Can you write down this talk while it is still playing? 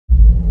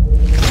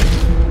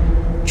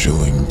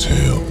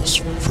Tales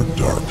for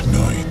Dark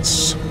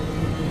Nights.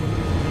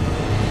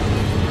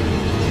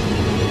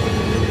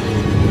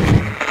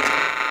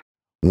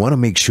 Want to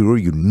make sure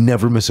you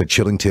never miss a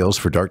Chilling Tales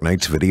for Dark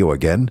Nights video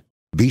again?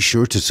 Be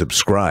sure to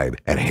subscribe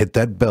and hit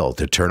that bell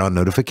to turn on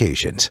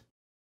notifications.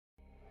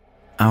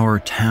 Our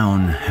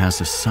town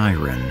has a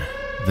siren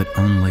that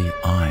only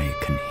I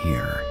can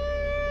hear.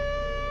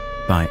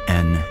 By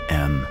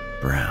N.M.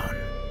 Brown.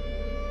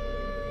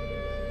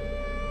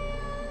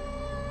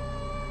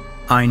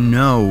 I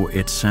know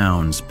it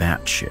sounds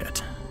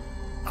batshit.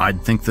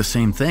 I'd think the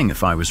same thing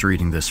if I was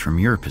reading this from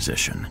your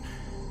position.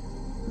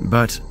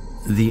 But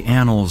the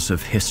annals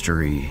of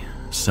history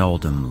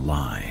seldom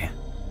lie.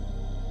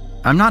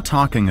 I'm not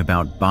talking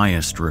about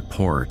biased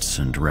reports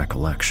and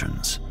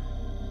recollections.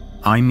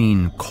 I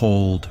mean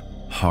cold,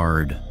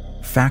 hard,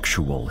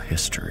 factual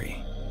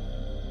history.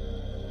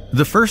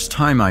 The first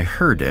time I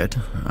heard it,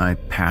 I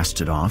passed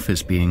it off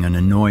as being an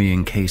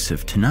annoying case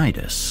of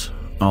tinnitus,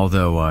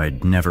 although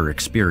I'd never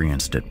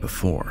experienced it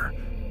before.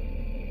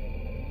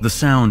 The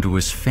sound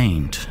was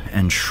faint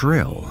and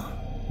shrill,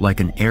 like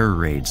an air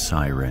raid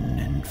siren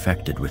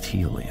infected with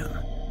helium.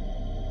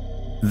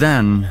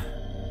 Then,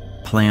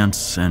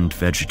 plants and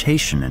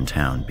vegetation in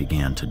town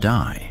began to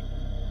die.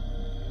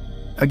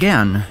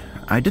 Again,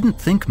 I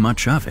didn't think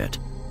much of it.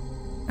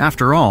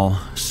 After all,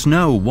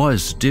 snow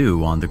was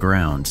due on the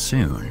ground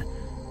soon.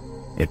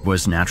 It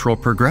was natural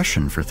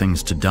progression for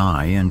things to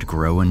die and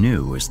grow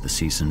anew as the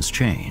seasons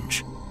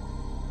change.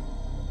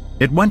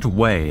 It went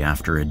away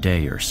after a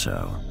day or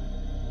so.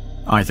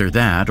 Either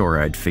that, or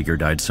I'd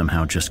figured I'd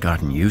somehow just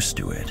gotten used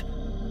to it.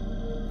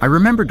 I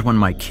remembered when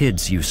my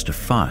kids used to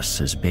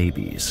fuss as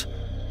babies.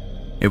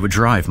 It would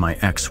drive my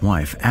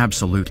ex-wife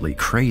absolutely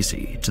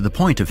crazy, to the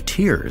point of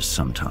tears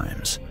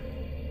sometimes.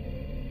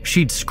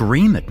 She'd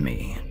scream at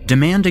me,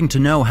 demanding to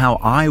know how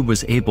I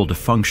was able to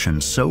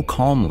function so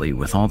calmly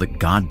with all the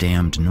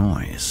goddamned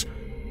noise.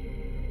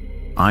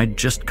 I'd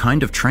just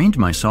kind of trained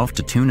myself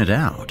to tune it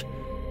out.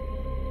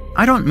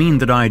 I don't mean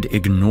that I'd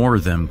ignore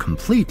them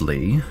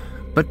completely,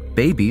 but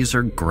babies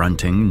are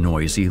grunting,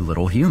 noisy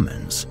little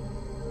humans.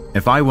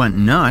 If I went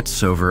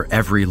nuts over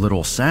every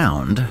little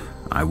sound,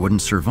 I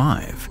wouldn't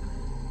survive.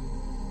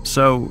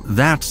 So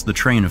that's the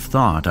train of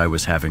thought I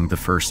was having the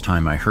first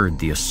time I heard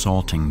the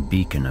assaulting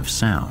beacon of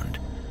sound.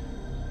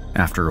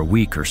 After a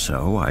week or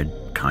so, I'd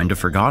kind of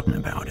forgotten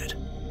about it.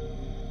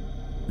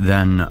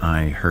 Then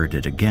I heard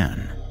it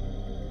again.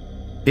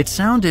 It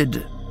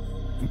sounded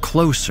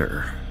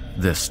closer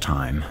this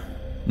time,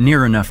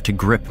 near enough to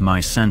grip my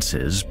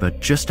senses, but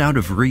just out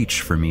of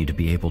reach for me to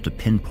be able to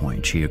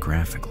pinpoint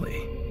geographically.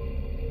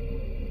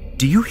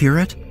 Do you hear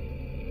it?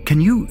 Can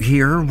you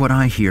hear what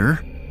I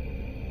hear?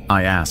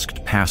 I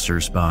asked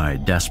passers-by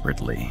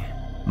desperately,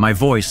 my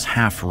voice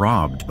half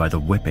robbed by the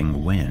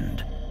whipping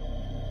wind.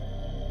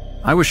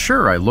 I was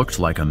sure I looked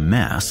like a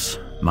mess,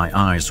 my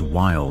eyes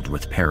wild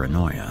with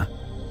paranoia.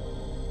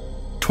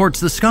 Towards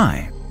the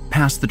sky,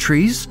 past the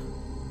trees?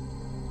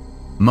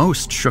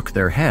 Most shook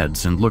their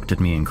heads and looked at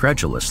me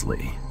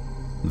incredulously.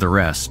 The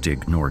rest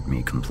ignored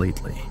me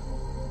completely.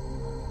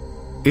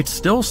 It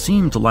still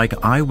seemed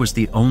like I was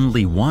the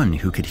only one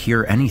who could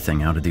hear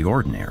anything out of the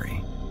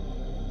ordinary.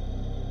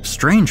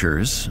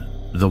 Strangers,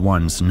 the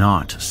ones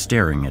not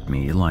staring at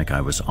me like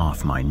I was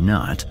off my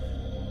nut,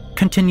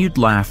 continued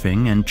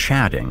laughing and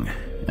chatting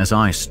as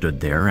I stood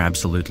there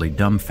absolutely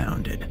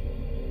dumbfounded.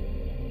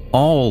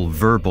 All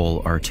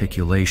verbal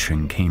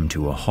articulation came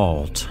to a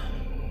halt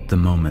the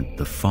moment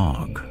the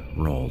fog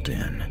rolled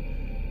in,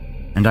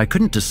 and I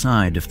couldn't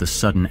decide if the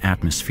sudden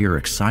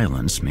atmospheric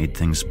silence made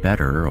things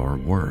better or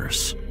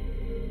worse.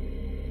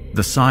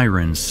 The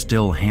sirens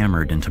still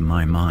hammered into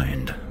my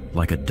mind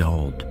like a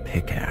dulled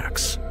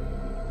pickaxe.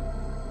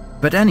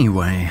 But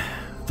anyway,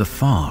 the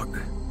fog.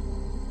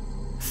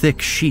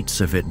 Thick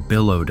sheets of it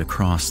billowed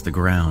across the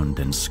ground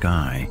and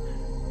sky,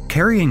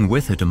 carrying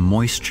with it a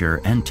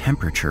moisture and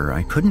temperature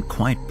I couldn't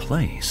quite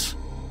place.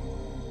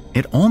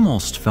 It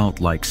almost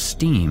felt like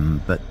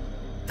steam, but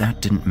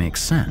that didn't make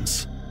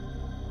sense.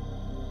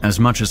 As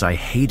much as I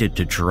hated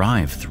to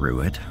drive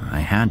through it, I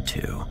had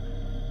to.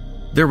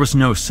 There was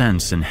no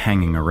sense in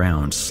hanging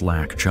around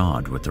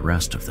slack-jawed with the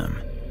rest of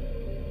them.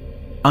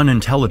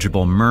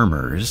 Unintelligible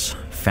murmurs,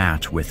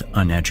 fat with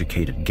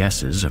uneducated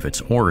guesses of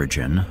its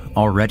origin,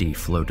 already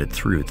floated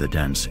through the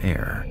dense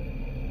air.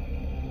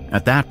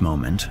 At that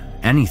moment,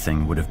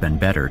 anything would have been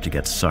better to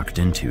get sucked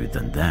into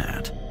than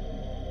that.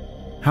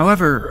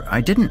 However,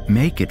 I didn't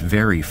make it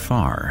very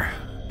far,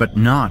 but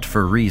not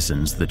for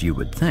reasons that you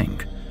would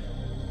think.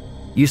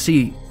 You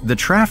see, the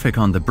traffic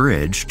on the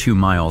bridge 2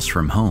 miles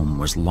from home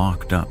was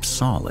locked up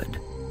solid.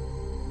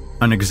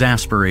 An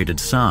exasperated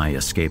sigh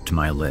escaped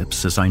my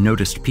lips as I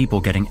noticed people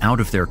getting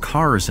out of their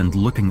cars and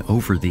looking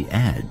over the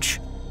edge.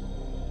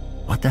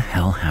 What the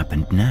hell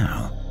happened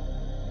now?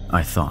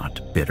 I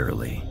thought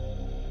bitterly.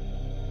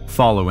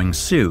 Following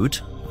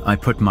suit, I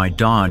put my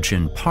Dodge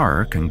in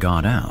park and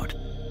got out.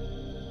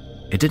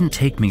 It didn't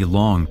take me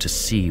long to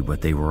see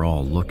what they were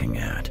all looking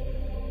at,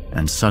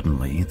 and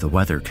suddenly the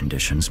weather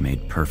conditions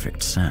made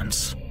perfect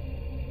sense.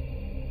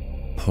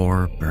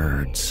 poor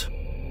birds.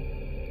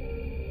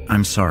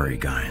 I'm sorry,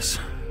 guys.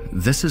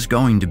 This is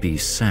going to be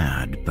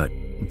sad, but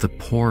the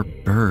poor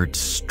birds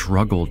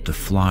struggled to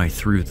fly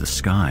through the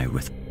sky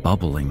with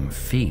bubbling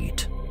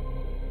feet.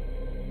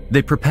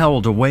 They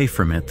propelled away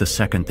from it the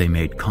second they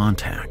made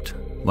contact,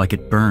 like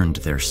it burned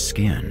their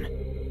skin.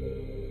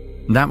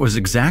 That was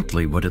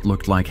exactly what it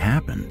looked like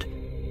happened.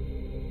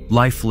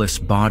 Lifeless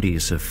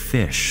bodies of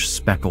fish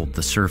speckled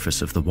the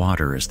surface of the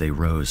water as they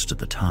rose to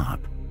the top.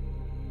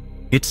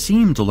 It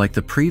seemed like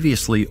the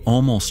previously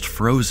almost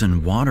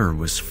frozen water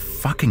was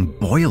fucking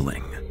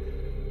boiling.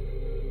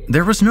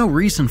 There was no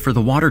reason for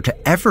the water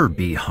to ever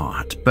be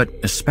hot, but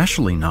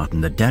especially not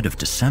in the dead of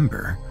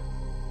December.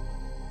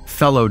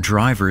 Fellow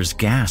drivers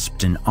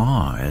gasped in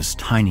awe as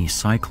tiny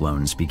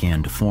cyclones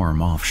began to form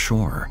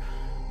offshore,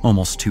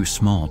 almost too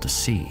small to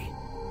see.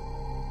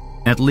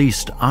 At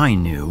least I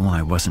knew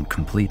I wasn't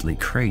completely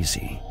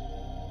crazy.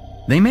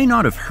 They may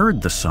not have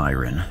heard the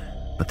siren,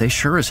 but they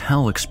sure as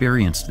hell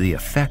experienced the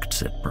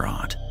effects it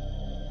brought.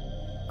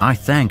 I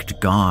thanked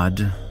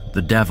God,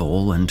 the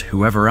devil, and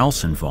whoever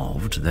else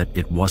involved that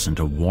it wasn't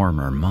a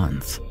warmer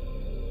month.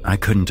 I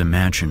couldn't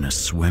imagine a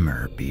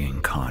swimmer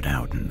being caught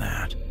out in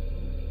that.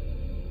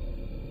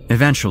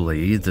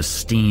 Eventually, the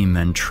steam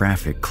and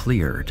traffic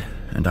cleared,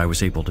 and I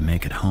was able to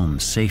make it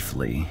home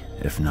safely,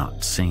 if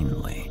not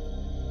sanely.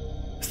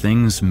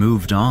 Things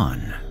moved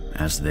on,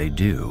 as they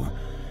do,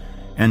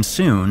 and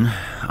soon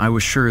I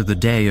was sure the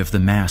day of the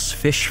mass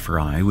fish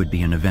fry would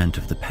be an event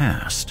of the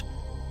past.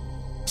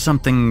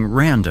 Something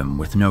random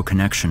with no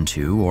connection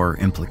to or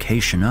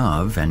implication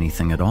of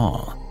anything at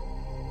all.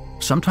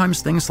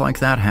 Sometimes things like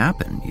that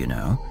happen, you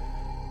know.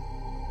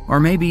 Or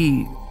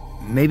maybe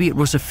it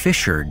was a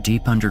fissure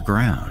deep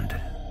underground.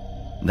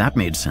 That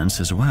made sense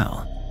as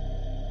well.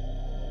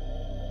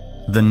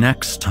 The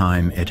next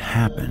time it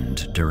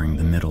happened during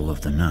the middle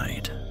of the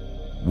night,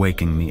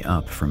 waking me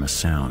up from a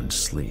sound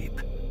sleep.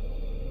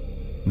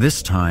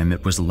 This time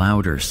it was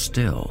louder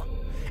still,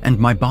 and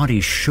my body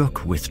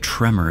shook with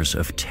tremors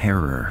of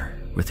terror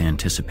with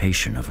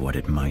anticipation of what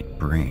it might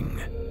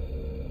bring.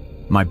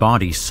 My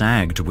body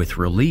sagged with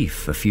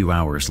relief a few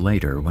hours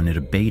later when it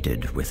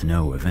abated with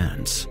no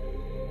events.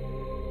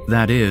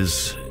 That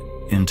is,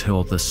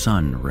 until the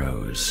sun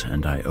rose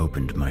and I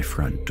opened my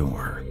front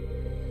door.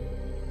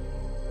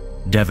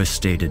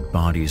 Devastated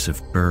bodies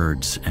of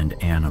birds and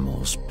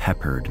animals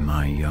peppered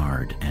my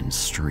yard and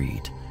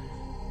street,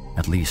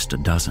 at least a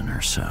dozen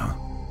or so.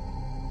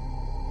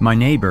 My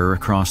neighbor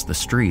across the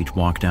street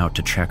walked out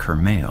to check her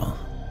mail,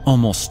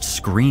 almost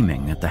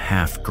screaming at the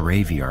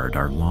half-graveyard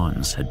our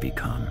lawns had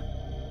become.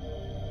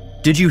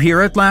 "Did you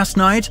hear it last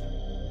night?"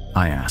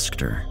 I asked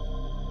her.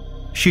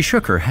 She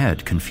shook her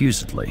head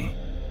confusedly.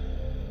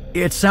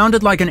 "It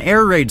sounded like an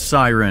air raid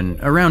siren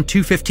around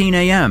 2:15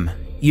 a.m.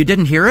 You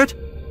didn't hear it?"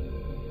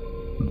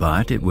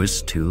 But it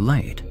was too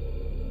late.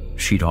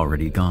 She'd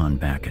already gone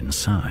back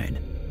inside.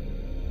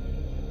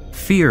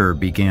 Fear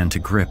began to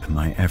grip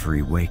my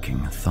every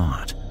waking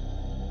thought.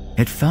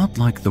 It felt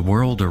like the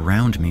world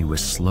around me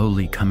was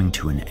slowly coming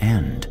to an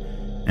end,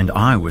 and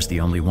I was the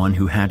only one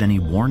who had any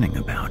warning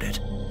about it.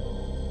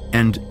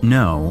 And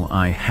no,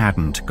 I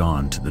hadn't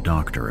gone to the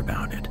doctor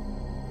about it.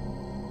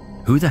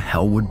 Who the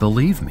hell would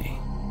believe me?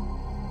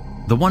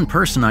 The one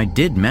person I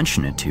did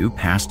mention it to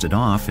passed it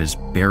off as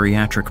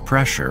bariatric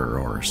pressure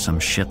or some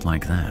shit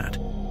like that.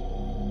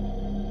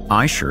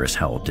 I sure as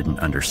hell didn't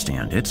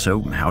understand it,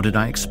 so how did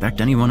I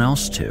expect anyone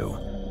else to?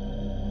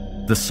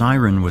 The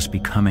siren was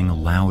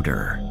becoming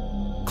louder,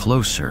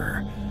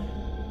 closer,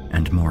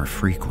 and more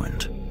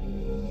frequent.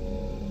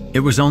 It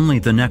was only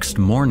the next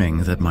morning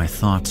that my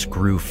thoughts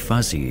grew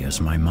fuzzy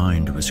as my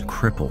mind was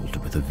crippled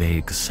with a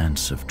vague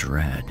sense of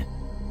dread.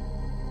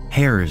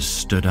 Hairs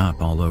stood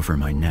up all over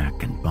my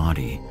neck and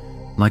body,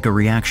 like a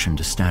reaction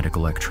to static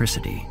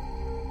electricity.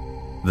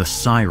 The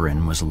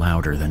siren was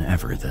louder than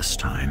ever this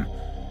time,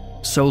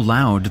 so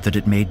loud that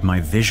it made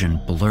my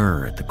vision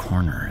blur at the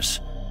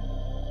corners.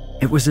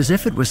 It was as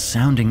if it was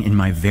sounding in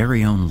my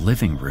very own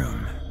living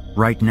room,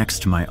 right next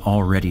to my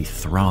already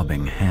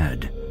throbbing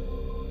head.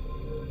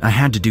 I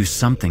had to do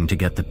something to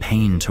get the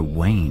pain to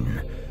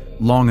wane,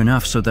 long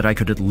enough so that I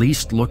could at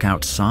least look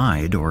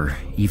outside or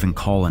even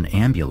call an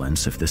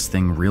ambulance if this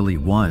thing really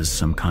was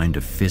some kind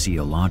of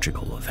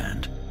physiological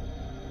event.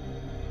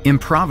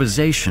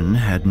 Improvisation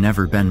had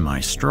never been my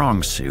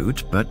strong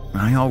suit, but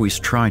I always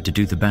tried to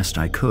do the best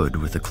I could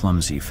with the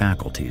clumsy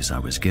faculties I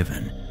was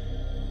given.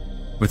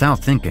 Without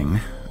thinking,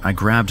 I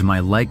grabbed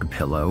my leg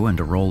pillow and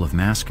a roll of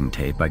masking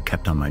tape I'd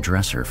kept on my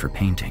dresser for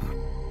painting.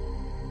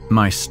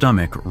 My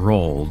stomach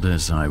rolled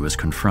as I was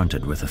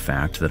confronted with the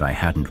fact that I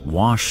hadn't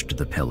washed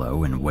the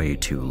pillow in way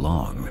too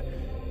long,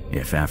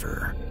 if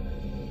ever.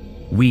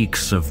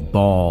 Weeks of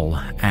ball,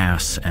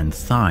 ass, and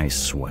thigh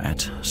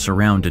sweat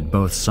surrounded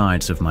both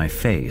sides of my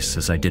face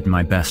as I did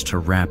my best to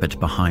wrap it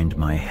behind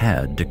my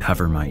head to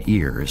cover my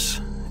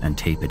ears and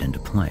tape it into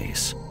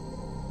place.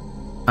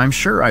 I'm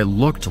sure I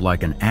looked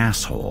like an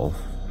asshole,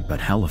 but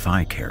hell if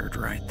I cared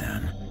right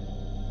then.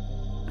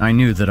 I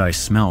knew that I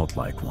smelled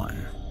like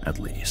one, at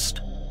least.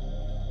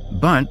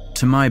 But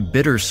to my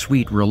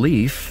bittersweet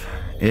relief,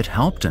 it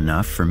helped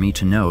enough for me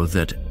to know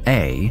that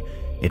A,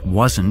 it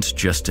wasn't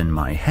just in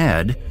my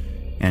head,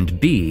 and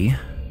B,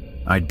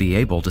 I'd be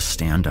able to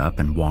stand up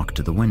and walk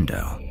to the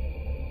window.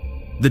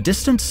 The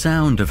distant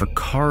sound of a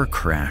car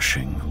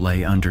crashing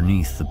lay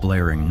underneath the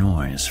blaring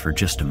noise for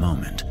just a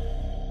moment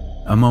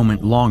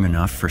long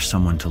enough for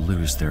someone to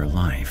lose their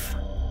life.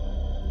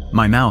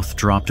 My mouth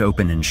dropped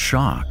open in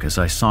shock as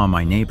I saw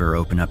my neighbor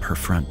open up her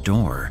front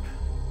door.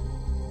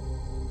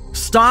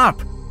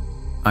 "Stop!"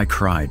 I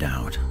cried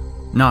out,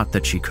 not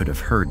that she could have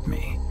heard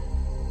me.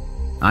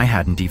 I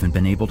hadn't even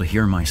been able to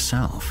hear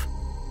myself.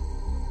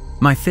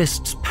 My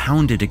fists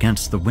pounded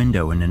against the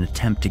window in an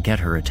attempt to get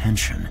her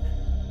attention.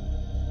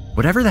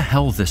 Whatever the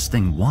hell this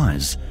thing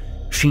was,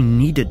 she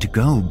needed to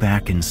go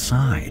back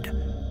inside.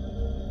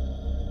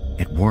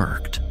 It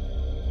worked.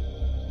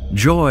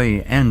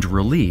 Joy and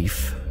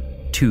relief,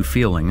 two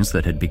feelings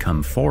that had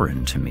become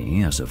foreign to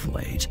me as of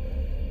late,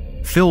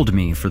 filled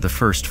me for the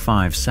first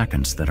 5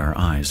 seconds that our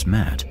eyes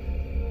met.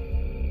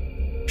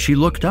 She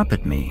looked up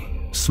at me,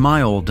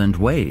 smiled and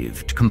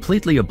waved,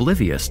 completely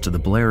oblivious to the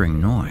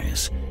blaring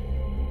noise.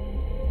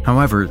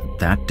 However,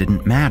 that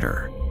didn't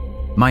matter.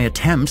 My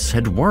attempts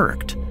had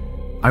worked.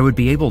 I would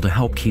be able to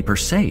help keep her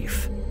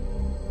safe.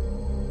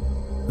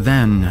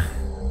 Then,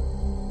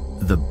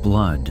 the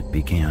blood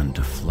began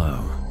to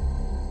flow.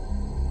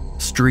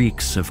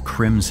 Streaks of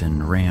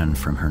crimson ran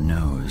from her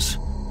nose,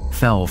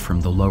 fell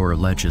from the lower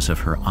ledges of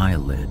her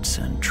eyelids,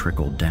 and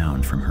trickled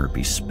down from her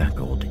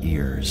bespeckled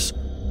ears,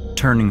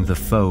 turning the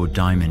faux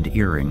diamond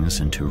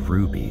earrings into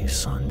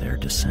rubies on their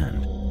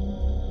descent.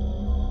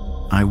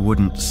 I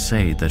wouldn't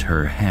say that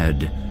her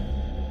head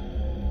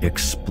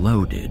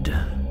exploded,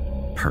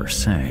 per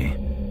se,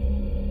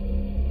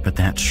 but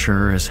that's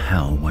sure as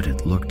hell what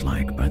it looked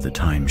like by the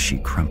time she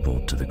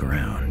crumpled to the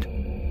ground.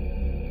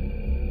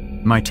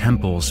 My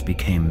temples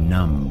became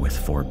numb with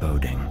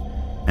foreboding,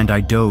 and I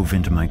dove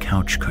into my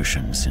couch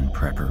cushions in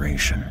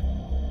preparation.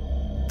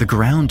 The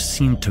ground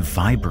seemed to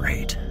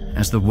vibrate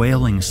as the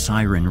wailing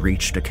siren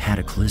reached a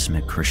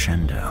cataclysmic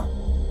crescendo.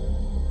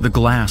 The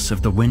glass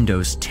of the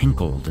windows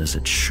tinkled as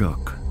it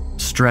shook,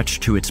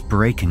 stretched to its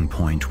breaking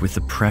point with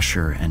the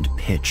pressure and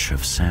pitch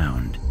of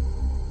sound.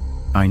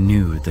 I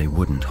knew they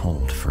wouldn't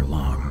hold for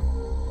long.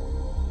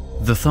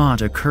 The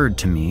thought occurred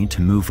to me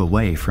to move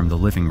away from the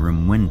living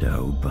room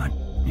window, but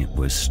it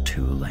was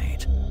too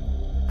late.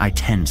 I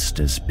tensed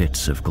as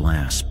bits of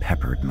glass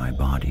peppered my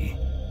body,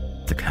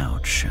 the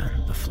couch,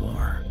 and the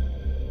floor.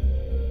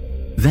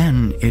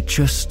 Then it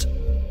just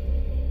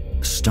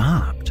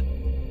stopped.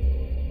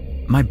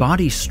 My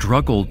body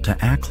struggled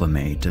to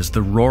acclimate as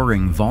the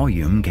roaring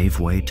volume gave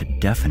way to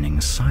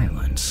deafening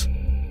silence.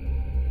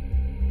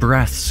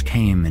 Breaths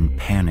came in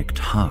panicked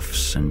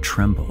huffs and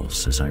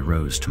trembles as I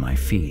rose to my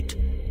feet,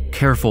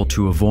 careful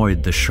to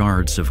avoid the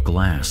shards of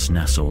glass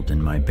nestled in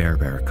my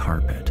bare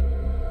carpet.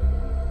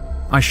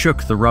 I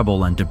shook the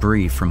rubble and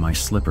debris from my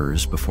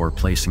slippers before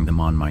placing them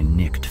on my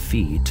nicked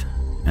feet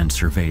and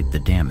surveyed the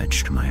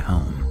damage to my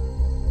home.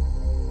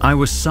 I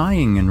was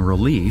sighing in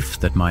relief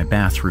that my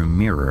bathroom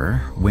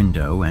mirror,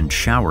 window, and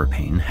shower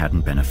pane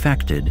hadn't been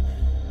affected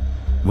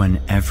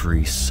when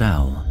every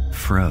cell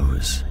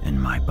froze in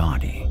my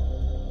body.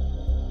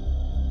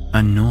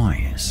 A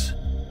noise,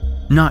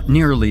 not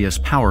nearly as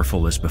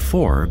powerful as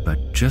before,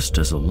 but just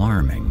as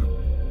alarming,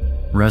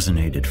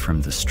 resonated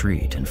from the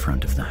street in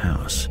front of the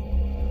house.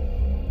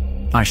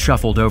 I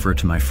shuffled over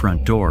to my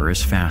front door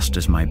as fast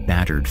as my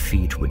battered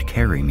feet would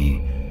carry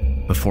me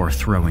before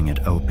throwing it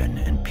open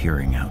and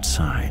peering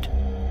outside.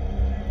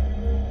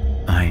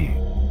 I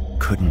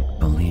couldn't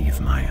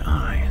believe my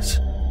eyes,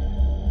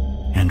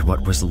 and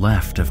what was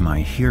left of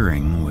my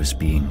hearing was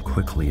being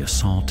quickly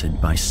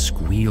assaulted by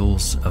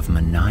squeals of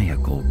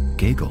maniacal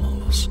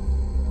giggles.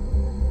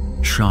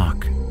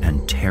 Shock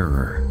and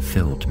terror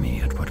filled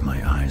me at what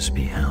my eyes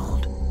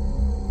beheld.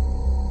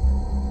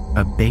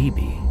 A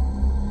baby,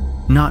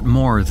 not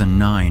more than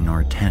 9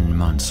 or 10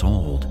 months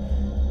old,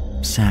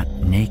 sat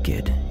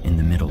naked in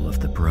the middle of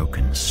the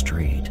broken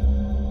street,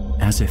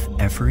 as if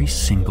every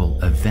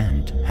single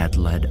event had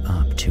led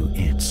up to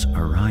its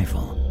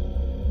arrival.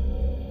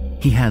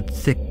 He had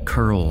thick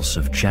curls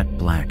of jet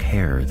black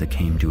hair that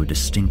came to a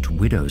distinct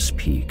widow's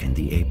peak in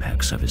the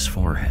apex of his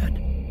forehead.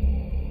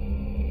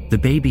 The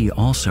baby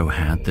also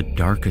had the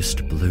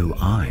darkest blue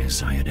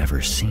eyes I had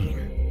ever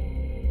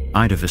seen.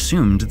 I'd have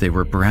assumed they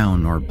were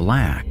brown or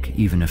black,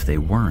 even if they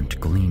weren't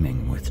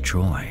gleaming with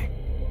joy.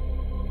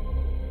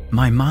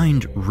 My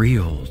mind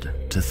reeled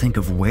to think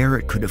of where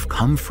it could have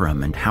come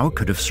from and how it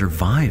could have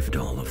survived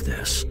all of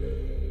this.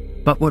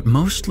 But what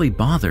mostly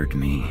bothered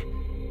me,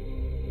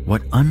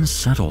 what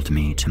unsettled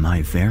me to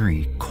my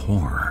very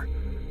core,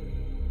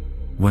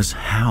 was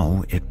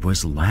how it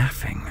was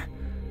laughing.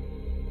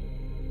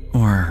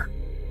 Or,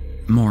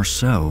 more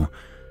so,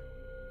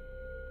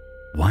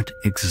 what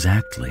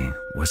exactly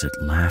was it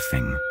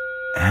laughing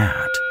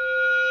at?